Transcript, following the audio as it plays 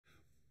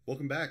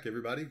Welcome back,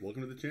 everybody.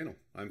 Welcome to the channel.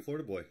 I'm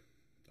Florida Boy.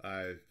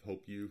 I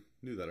hope you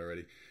knew that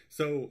already.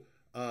 So,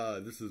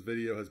 this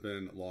video has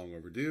been long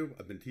overdue.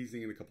 I've been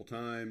teasing it a couple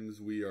times.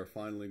 We are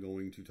finally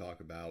going to talk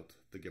about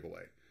the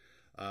giveaway.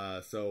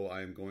 So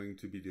I am going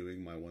to be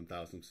doing my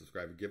 1,000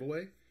 subscriber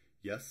giveaway.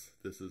 Yes,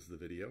 this is the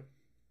video.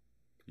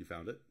 You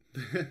found it.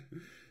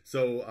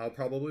 So I'll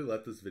probably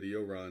let this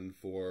video run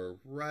for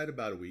right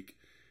about a week.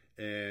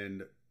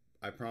 And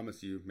I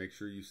promise you, make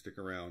sure you stick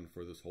around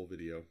for this whole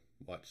video.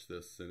 Watch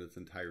this in its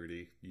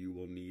entirety. You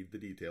will need the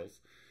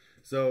details.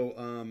 So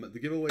the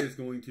giveaway is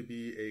going to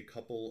be a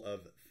couple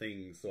of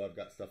things. So I've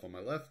got stuff on my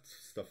left,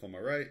 stuff on my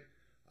right.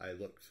 I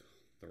looked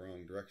the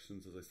wrong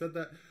directions as I said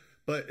that,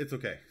 but it's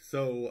okay.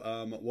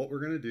 So what we're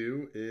going to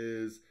do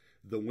is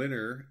the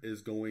winner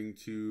is going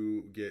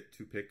to get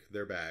to pick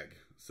their bag.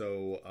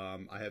 So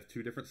I have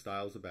two different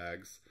styles of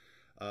bags.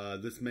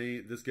 This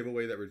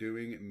giveaway that we're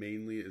doing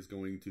mainly is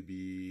going to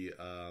be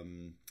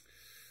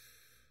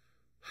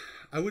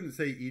I wouldn't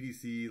say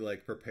EDC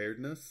like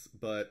preparedness,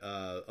 but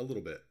a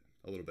little bit.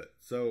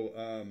 So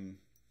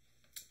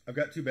I've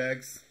got two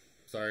bags.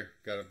 Sorry,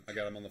 I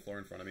got them on the floor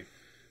in front of me.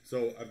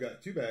 So I've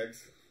got two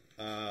bags.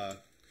 The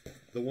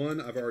one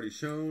I've already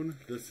shown.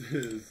 This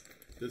is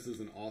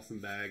an awesome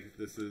bag.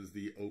 This is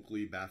the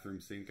Oakley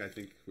bathroom sink. I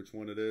think which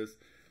one it is.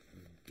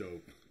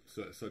 Dope.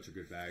 So such a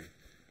good bag.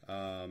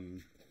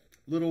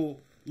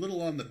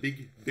 Little on the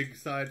big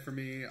side for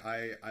me.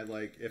 I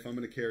like, if I'm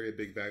going to carry a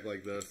big bag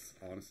like this,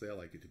 honestly, I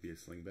like it to be a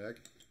sling bag.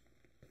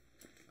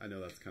 I know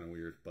that's kind of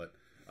weird, but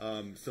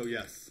so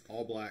yes,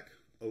 all black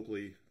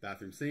Oakley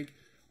bathroom sink,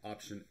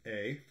 option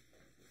A.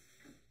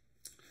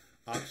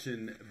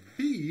 Option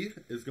B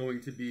is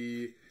going to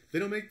be, they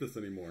don't make this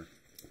anymore.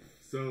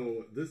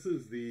 So this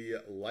is the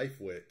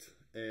LifeWit,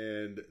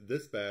 and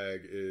this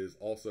bag is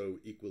also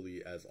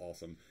equally as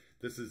awesome.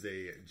 This is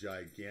a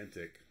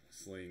gigantic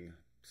sling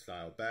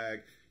style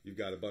bag. You've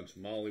got a bunch of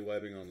MOLLE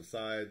webbing on the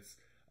sides.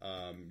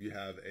 You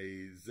have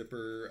a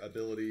zipper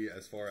ability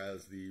as far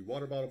as the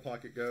water bottle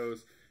pocket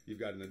goes. You've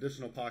got an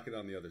additional pocket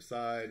on the other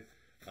side.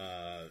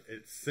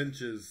 It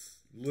cinches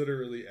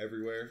literally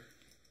everywhere.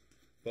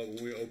 But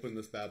when we open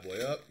this bad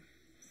boy up,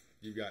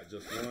 you've got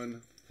just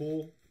one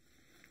pull,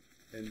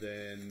 and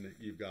then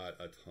you've got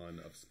a ton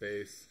of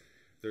space.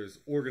 There's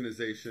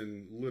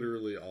organization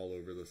literally all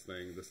over this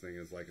thing. This thing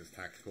is like as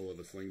tactical of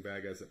a sling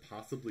bag as it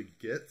possibly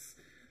gets.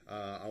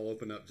 I'll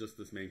open up just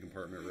this main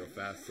compartment real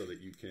fast so that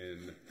you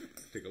can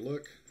take a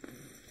look.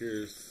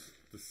 Here's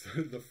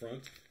the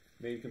front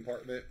main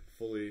compartment,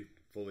 fully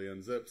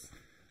unzips.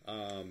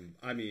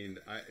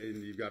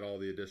 And you've got all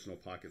the additional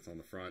pockets on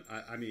the front.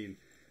 I mean,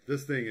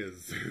 this thing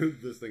is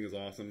this thing is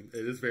awesome.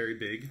 It is very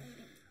big.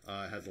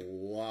 It has a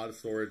lot of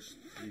storage.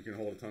 You can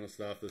hold a ton of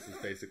stuff. This is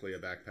basically a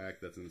backpack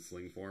that's in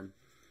sling form.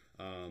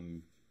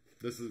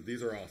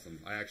 These are awesome.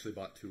 I actually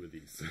bought two of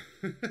these.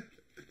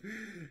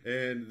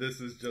 And this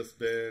has just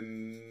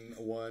been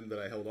one that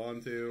I held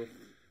on to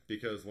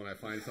because when I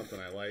find something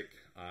I like,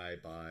 I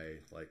buy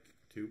like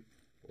 2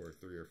 or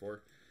 3 or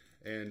 4.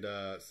 And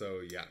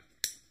so yeah.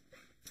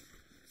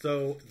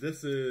 So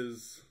this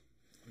is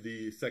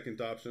the second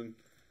option.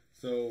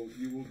 So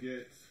you will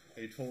get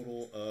a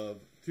total of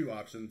 2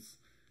 options.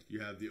 You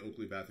have the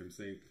Oakley bathroom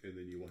sink, and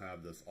then you will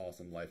have this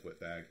awesome LifeWit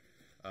bag.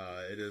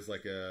 It is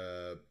like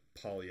a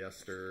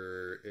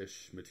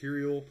polyester-ish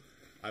material.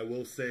 I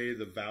will say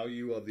the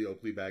value of the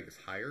Oakley bag is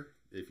higher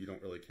if you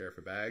don't really care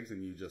for bags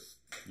and you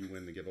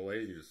win the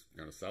giveaway and you're just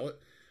going to sell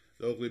it.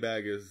 The Oakley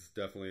bag is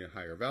definitely a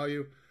higher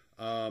value.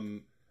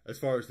 As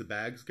far as the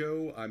bags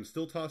go, I'm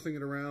still tossing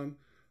it around.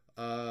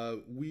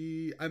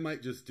 I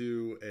might just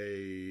do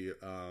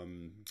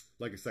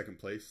like a second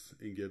place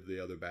and give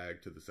the other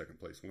bag to the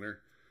second place winner.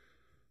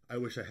 I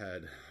wish I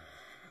had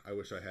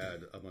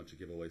a bunch of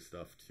giveaway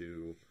stuff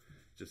to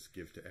just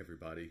give to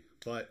everybody,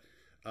 but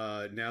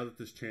now that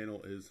this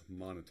channel is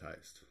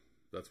monetized,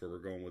 that's where we're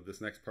going with this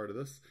next part of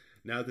this.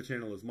 Now that the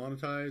channel is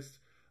monetized,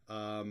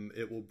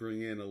 it will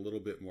bring in a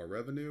little bit more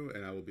revenue,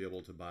 and I will be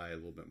able to buy a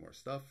little bit more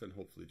stuff and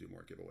hopefully do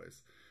more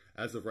giveaways.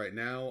 As of right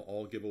now,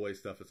 all giveaway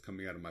stuff is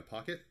coming out of my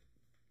pocket,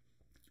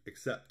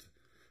 except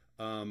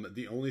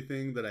the only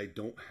thing that I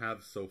don't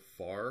have so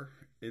far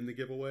in the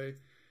giveaway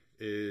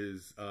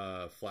is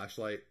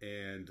flashlight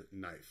and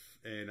knife.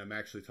 And I'm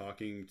actually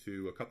talking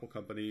to a couple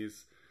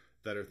companies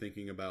that are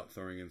thinking about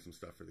throwing in some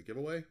stuff for the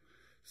giveaway.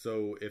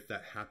 So if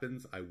that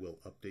happens, I will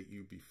update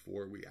you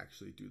before we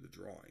actually do the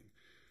drawing.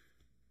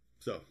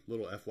 So,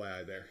 little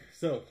FYI there.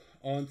 So,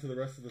 on to the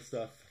rest of the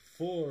stuff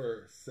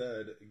for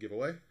said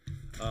giveaway.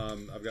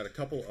 I've got a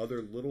couple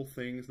other little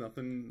things,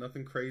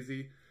 nothing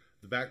crazy.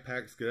 The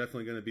backpack's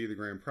definitely going to be the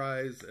grand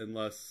prize,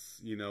 unless,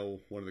 you know,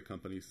 one of the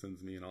companies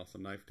sends me an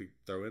awesome knife to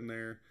throw in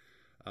there.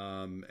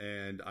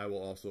 And I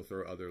will also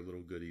throw other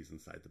little goodies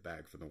inside the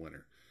bag for the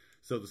winner.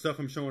 So the stuff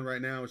I'm showing right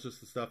now is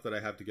just the stuff that I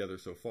have together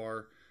so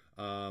far.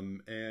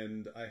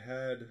 And I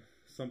had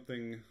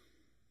something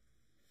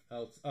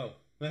else. Oh,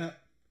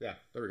 yeah,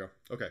 there we go.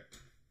 Okay.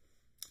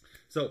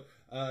 So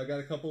I got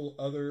a couple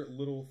other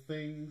little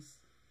things.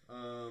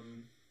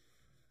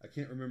 I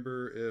can't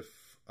remember if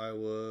I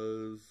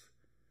was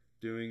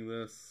doing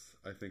this.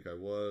 I think I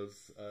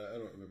was. I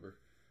don't remember.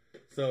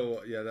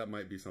 So yeah, that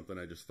might be something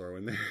I just throw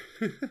in there.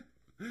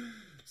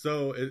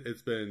 So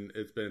it's been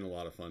a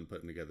lot of fun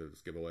putting together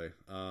this giveaway.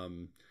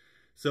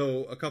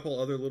 So a couple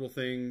other little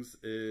things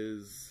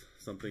is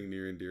something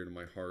near and dear to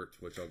my heart,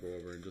 which I'll go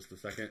over in just a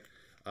second.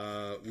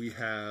 We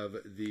have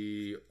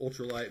the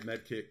Ultralight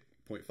Medkit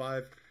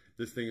 0.5.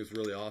 This thing is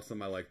really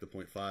awesome. I like the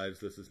 0.5s.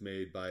 This is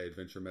made by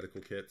Adventure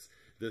Medical Kits.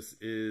 This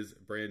is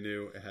brand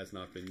new. It has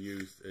not been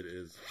used. It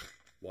is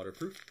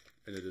waterproof,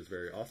 and it is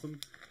very awesome.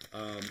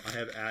 I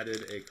have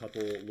added a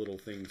couple little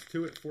things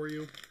to it for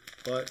you,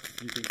 but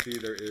you can see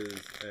there is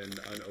an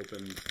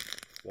unopened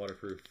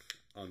waterproof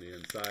on the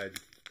inside.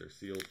 They're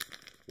sealed.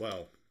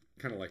 Well,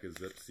 kind of like a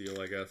zip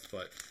seal, I guess,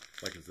 but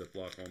like a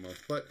Ziploc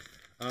almost. But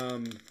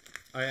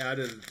I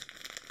added,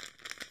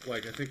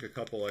 like, I think a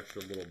couple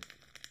extra little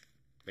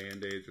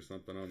Band-Aids or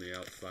something on the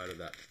outside of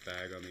that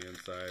bag on the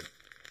inside.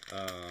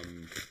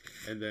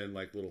 And then,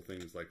 like, little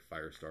things like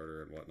fire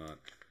starter and whatnot.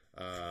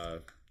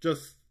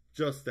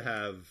 Just to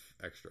have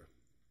extra.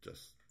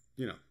 Just,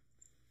 you know,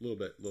 a little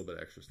bit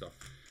extra stuff.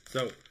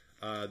 So,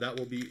 that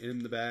will be in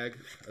the bag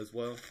as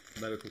well.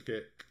 Medical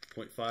Kit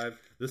 0.5.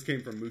 This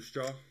came from Moose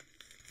Jaw.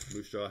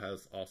 Moose Jaw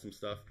has awesome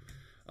stuff.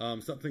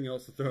 Something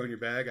else to throw in your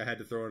bag. I had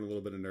to throw in a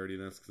little bit of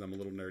nerdiness because I'm a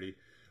little nerdy.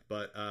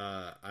 But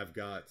I've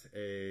got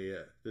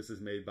this is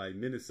made by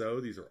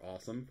Miniso. These are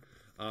awesome.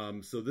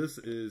 So this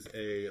is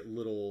a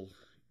little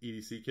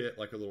EDC kit,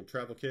 like a little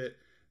travel kit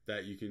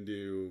that you can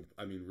do,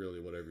 I mean, really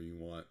whatever you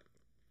want.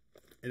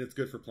 And it's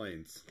good for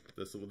planes.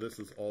 This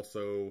is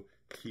also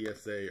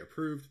TSA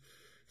approved.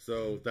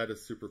 So that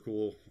is super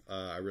cool.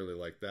 I really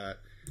like that.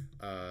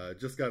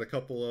 Just got a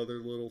couple other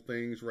little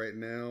things right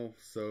now.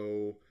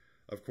 So,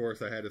 of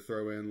course, I had to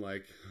throw in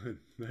like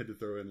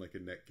a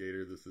neck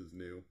gaiter. This is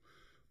new.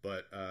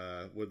 But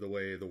with the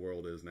way the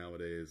world is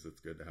nowadays,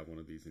 it's good to have one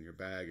of these in your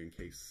bag in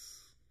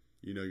case,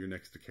 you know, you're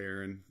next to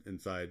Karen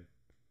inside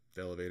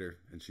the elevator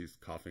and she's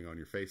coughing on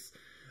your face.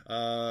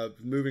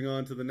 Moving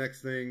on to the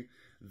next thing,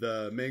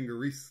 the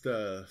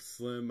Mangarista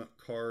Slim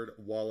Card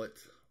Wallet,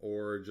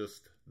 or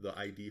just the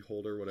ID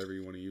holder, whatever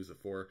you want to use it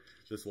for.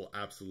 This will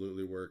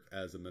absolutely work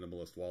as a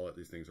minimalist wallet.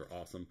 These things are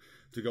awesome.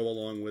 To go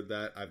along with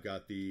that, I've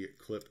got the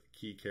Clip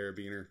Key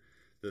Carabiner.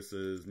 This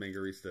is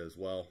Mangarista as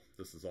well.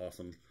 This is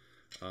awesome.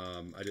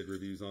 I did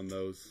reviews on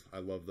those. I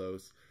love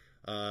those.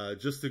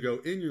 Just to go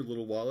in your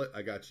little wallet,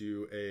 I got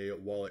you a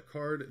wallet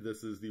card.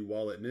 This is the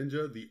Wallet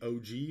Ninja. The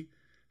OG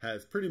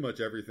has pretty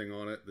much everything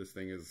on it. This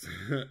thing is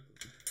I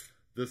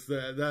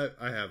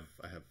have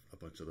a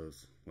bunch of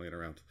those laying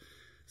around.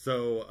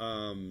 So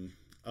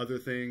other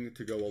thing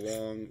to go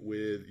along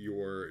with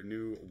your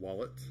new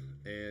wallet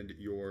and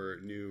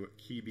your new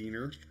key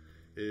beaner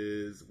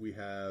is we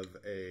have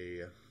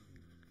a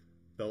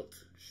belt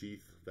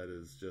sheath that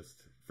is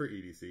just for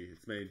EDC.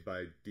 It's made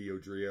by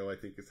Diodrio, I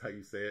think is how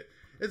you say it.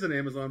 It's an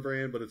Amazon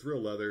brand, but it's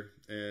real leather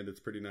and it's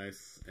pretty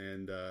nice.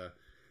 And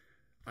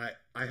I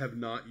have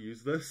not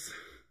used this.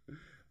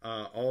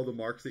 All the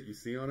marks that you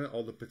see on it,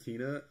 all the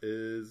patina,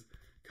 is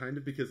kind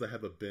of because I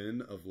have a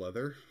bin of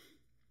leather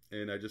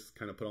and I just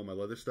kind of put all my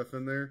leather stuff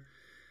in there.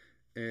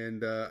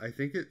 And I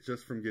think it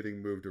just from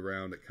getting moved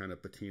around, it kind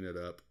of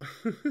patinaed up.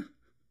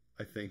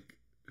 I think.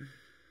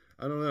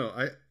 I don't know.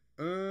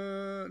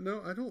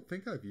 No, I don't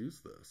think I've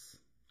used this.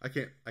 I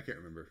can't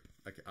remember.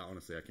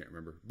 Honestly, I can't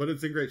remember. But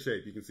it's in great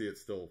shape. You can see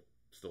it's still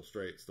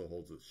straight, still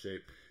holds its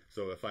shape.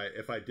 So if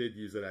I did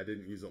use it, I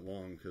didn't use it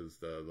long because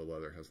the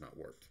leather has not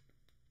warped.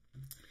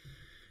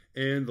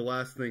 And the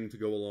last thing to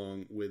go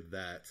along with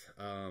that,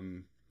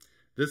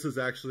 this is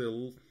actually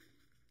a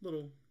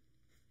little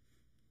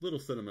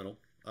sentimental.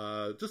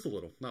 Just a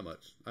little, not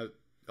much.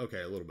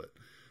 Okay, a little bit.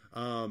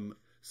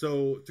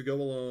 So to go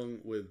along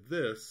with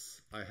this,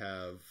 I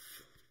have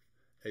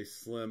a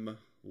slim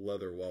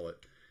leather wallet.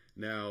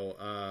 Now,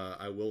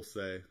 I will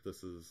say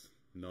this is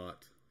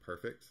not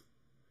perfect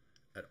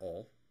at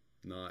all.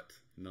 Not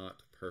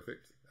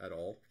perfect at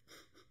all.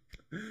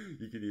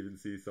 You can even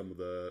see some of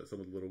the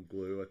little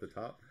glue at the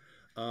top.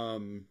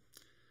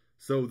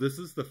 So this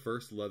is the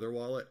first leather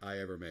wallet I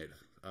ever made.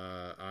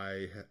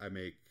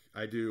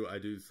 I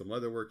do some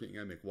leather working.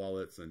 I make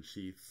wallets and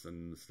sheaths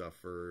and stuff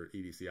for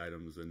EDC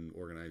items and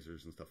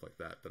organizers and stuff like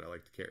that I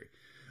like to carry.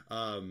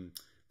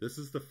 This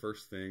is the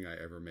first thing I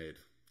ever made,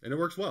 and it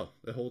works well.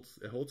 It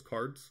holds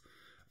cards.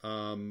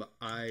 I'm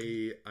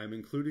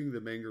including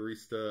the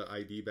Mangarista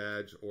ID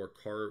badge or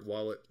card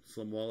wallet,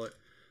 slim wallet,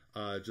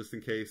 just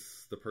in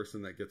case the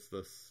person that gets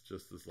this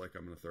just is like,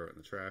 I'm going to throw it in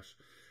the trash.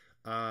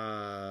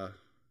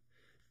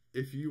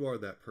 If you are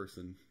that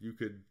person, you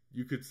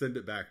could send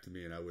it back to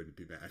me and I wouldn't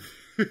be mad.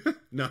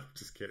 No,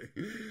 just kidding.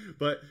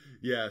 But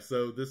yeah,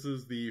 so this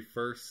is the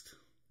first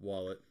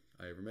wallet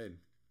I ever made.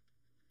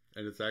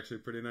 And it's actually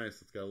pretty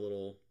nice. It's got a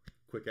little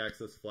quick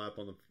access flap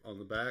on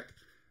the back,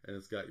 and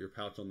it's got your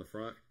pouch on the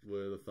front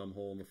with a thumb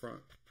hole in the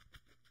front.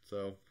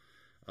 So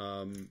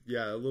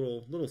yeah, a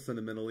little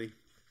sentimentally,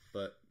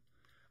 but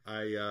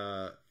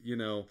I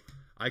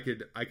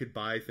could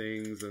buy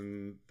things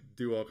and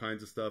do all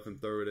kinds of stuff and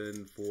throw it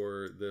in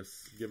for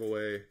this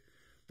giveaway,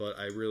 but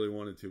I really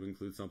wanted to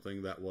include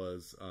something that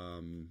was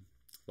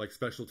like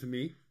special to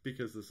me,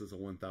 because this is a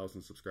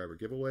 1,000 subscriber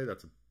giveaway.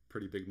 That's a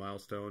pretty big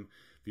milestone.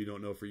 If you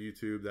don't know, for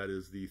YouTube, that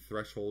is the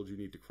threshold you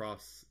need to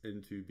cross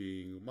into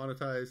being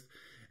monetized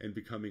and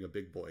becoming a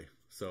big boy.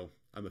 So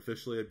I'm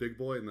officially a big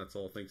boy, and that's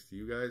all thanks to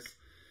you guys.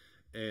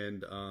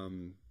 And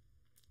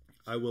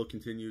I will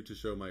continue to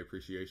show my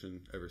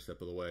appreciation every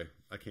step of the way.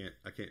 I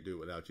can't do it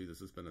without you. This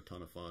has been a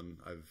ton of fun.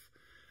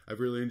 I've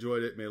really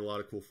enjoyed it. Made a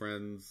lot of cool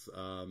friends.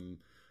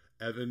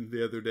 Evan,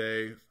 the other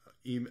day,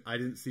 I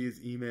didn't see his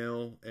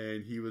email,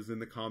 and he was in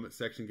the comment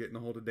section getting a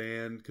hold of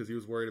Dan because he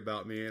was worried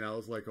about me, and I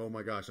was like, oh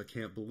my gosh, I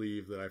can't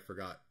believe that I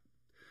forgot.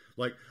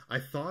 Like, I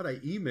thought I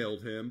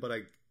emailed him, but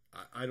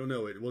I don't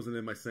know. It wasn't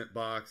in my sent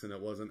box, and it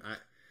wasn't.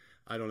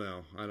 I don't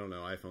know.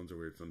 iPhones are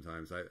weird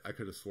sometimes. I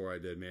could have swore I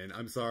did, man.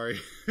 I'm sorry.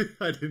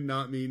 I did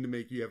not mean to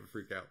make you ever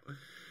freak out.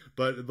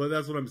 But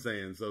that's what I'm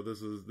saying. So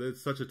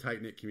it's such a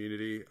tight-knit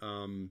community.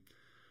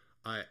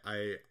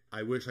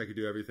 I wish I could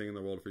do everything in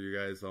the world for you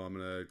guys, so I'm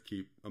gonna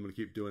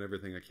keep doing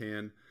everything I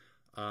can.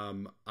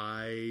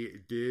 I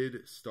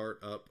did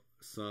start up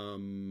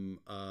some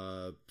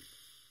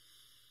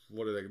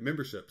what are they?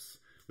 Memberships.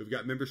 We've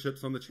got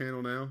memberships on the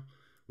channel now.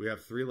 We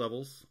have 3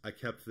 levels. I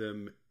kept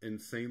them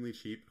insanely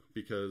cheap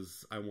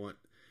because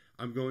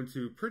I'm going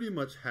to pretty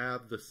much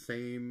have the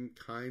same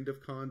kind of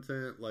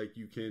content. Like,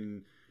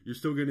 you're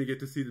still going to get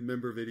to see the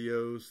member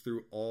videos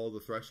through all the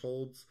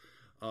thresholds.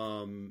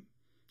 I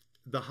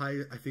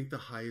think the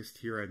highest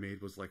tier I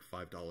made was like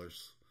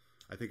 $5.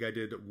 I think I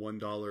did $1,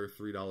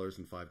 $3,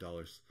 and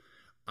 $5.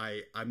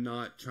 I'm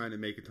not trying to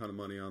make a ton of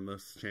money on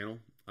this channel.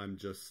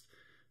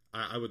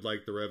 I would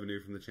like the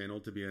revenue from the channel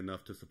to be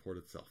enough to support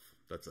itself.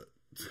 That's it.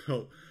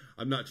 So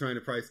I'm not trying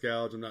to price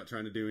gouge. I'm not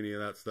trying to do any of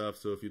that stuff.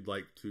 So if you'd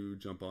like to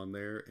jump on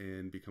there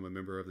and become a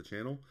member of the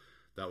channel,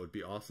 that would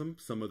be awesome.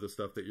 Some of the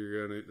stuff that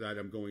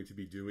I'm going to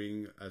be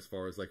doing as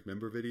far as like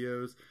member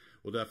videos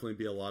will definitely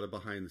be a lot of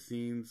behind the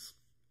scenes.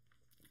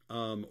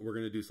 We're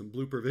going to do some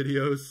blooper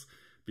videos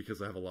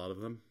because I have a lot of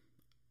them.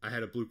 I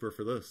had a blooper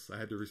for this. I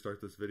had to restart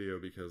this video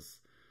because,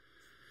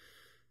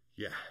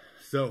 yeah.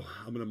 So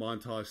I'm going to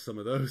montage some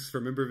of those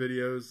for member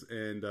videos,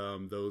 and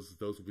those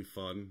will be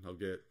fun.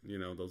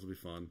 Those will be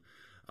fun.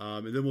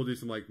 And then we'll do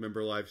some like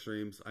member live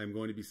streams. I'm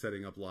going to be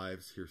setting up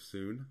lives here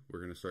soon. We're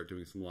going to start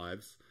doing some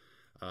lives.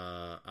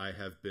 I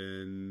have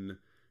been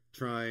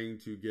trying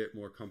to get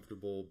more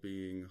comfortable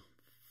being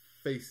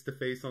face to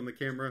face on the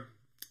camera.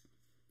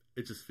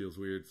 It just feels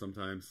weird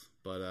sometimes,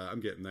 but I'm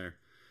getting there.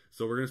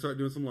 So we're going to start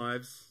doing some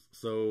lives.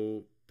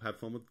 So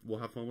we'll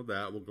have fun with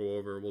that.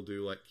 We'll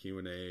do like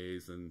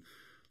Q&As and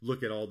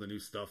look at all the new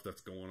stuff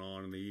that's going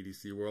on in the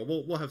EDC world.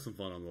 We'll have some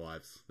fun on the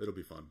lives. It'll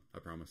be fun, I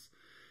promise.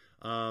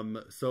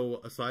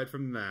 So aside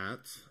from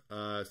that,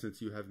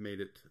 since you have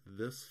made it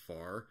this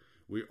far,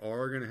 we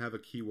are going to have a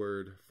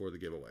keyword for the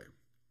giveaway.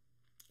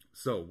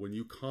 So when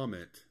you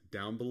comment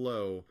down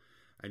below,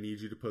 I need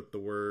you to put the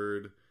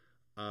word,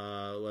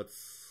 I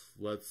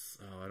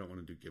don't want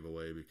to do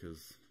giveaway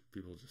because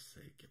people just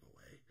say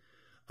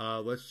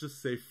giveaway. Let's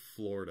just say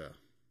Florida.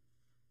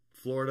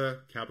 Florida,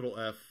 capital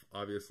F.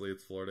 Obviously,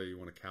 it's Florida. You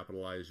want to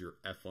capitalize your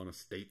F on a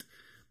state.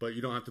 But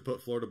you don't have to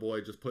put Florida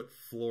boy. Just put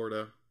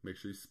Florida. Make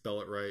sure you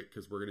spell it right,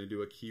 because we're going to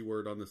do a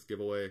keyword on this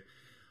giveaway.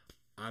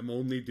 I'm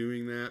only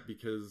doing that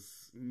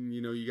because,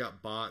 you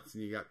got bots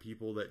and you got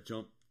people that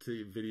jump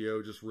to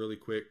video just really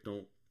quick.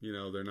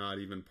 They're not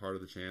even part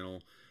of the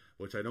channel,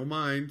 which I don't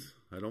mind.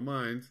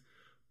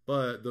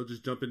 But they'll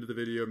just jump into the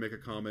video, make a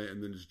comment,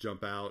 and then just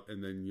jump out,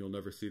 and then you'll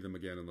never see them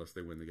again unless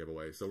they win the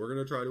giveaway. So we're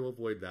going to try to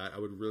avoid that. I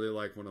would really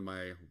like one of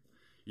the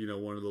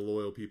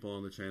loyal people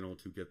on the channel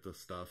to get this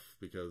stuff,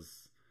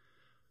 because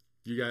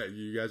you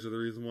guys are the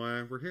reason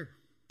why we're here.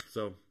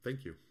 So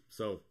thank you.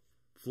 So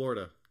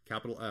Florida,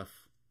 capital F,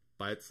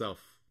 by itself.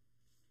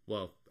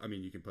 Well, I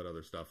mean, you can put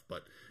other stuff,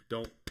 but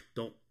don't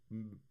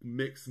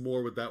mix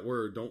more with that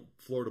word. Don't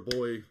Florida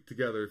boy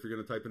together. If you're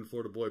going to type in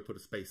Florida boy, put a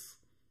space.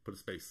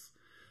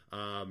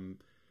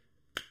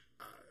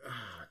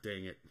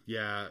 Dang it.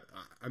 Yeah,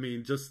 I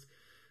mean,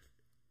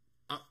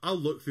 I'll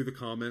look through the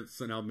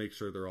comments and I'll make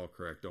sure they're all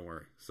correct. Don't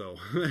worry. So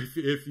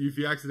if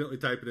you accidentally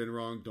type it in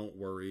wrong, don't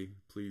worry.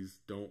 Please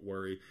don't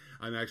worry.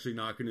 I'm actually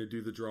not going to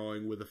do the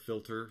drawing with a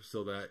filter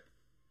so that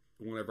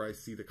whenever I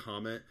see the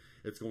comment,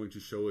 it's going to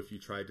show if you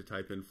tried to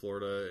type in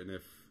Florida, and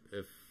if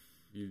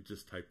you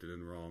just typed it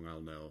in wrong,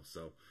 I'll know.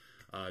 So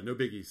no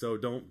biggie. So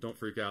don't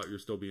freak out. You'll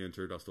still be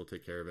entered. I'll still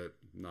take care of it.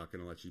 I'm not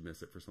going to let you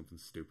miss it for something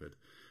stupid.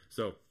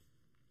 So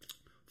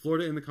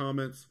Florida in the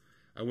comments.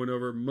 I went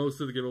over most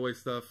of the giveaway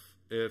stuff.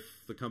 If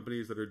the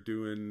companies that are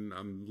doing,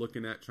 I'm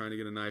looking at trying to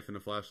get a knife and a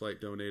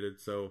flashlight donated.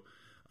 So,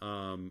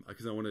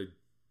 because I want to,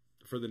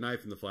 for the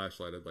knife and the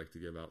flashlight, I'd like to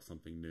give out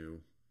something new.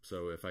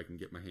 So if I can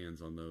get my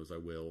hands on those, I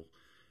will.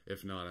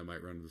 If not, I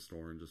might run to the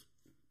store and just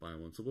buy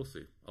one. So we'll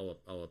see. I'll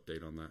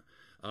update on that.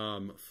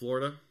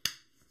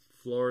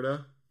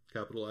 Florida,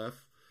 capital F,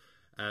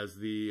 as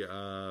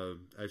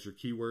your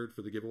keyword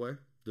for the giveaway.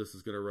 This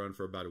is going to run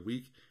for about a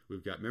week.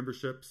 We've got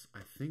memberships. I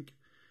think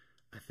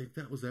I think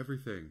that was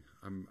everything.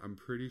 I'm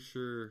pretty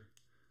sure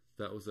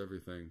that was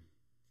everything.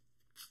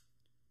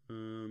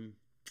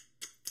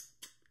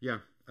 Yeah,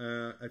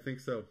 I think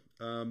so.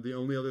 The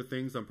only other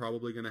things I'm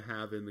probably going to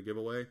have in the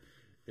giveaway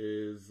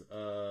is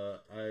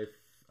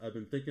I've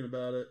been thinking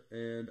about it,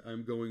 and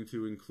I'm going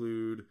to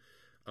include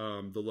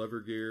the lever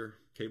gear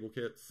cable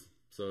kits.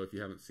 So if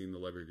you haven't seen the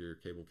lever gear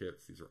cable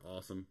kits, these are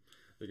awesome.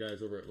 The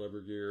guys over at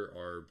Lever Gear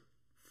are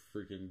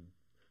freaking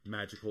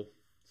magical.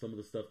 Some of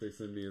the stuff they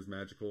send me is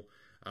magical.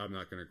 I'm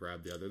not going to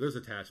grab the other. There's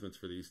attachments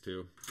for these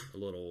too,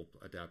 little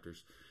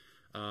adapters.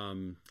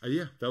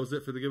 Yeah, that was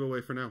it for the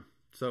giveaway for now.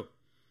 So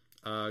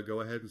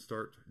go ahead and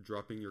start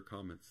dropping your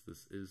comments.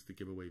 This is the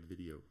giveaway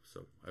video,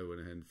 so I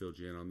went ahead and filled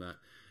you in on that.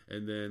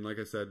 And then, like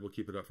I said, we'll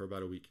keep it up for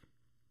about a week.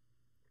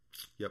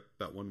 Yep,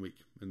 about 1 week,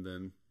 and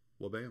then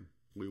well, bam,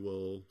 we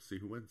will see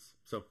who wins.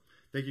 So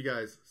thank you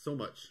guys so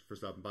much for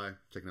stopping by,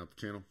 checking out the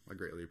channel. I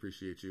greatly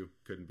appreciate you.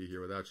 Couldn't be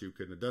here without you.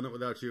 Couldn't have done it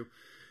without you.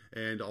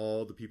 And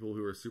all the people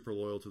who are super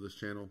loyal to this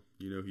channel,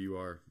 you know who you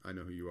are. I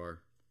know who you are.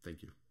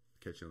 Thank you.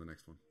 Catch you on the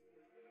next one.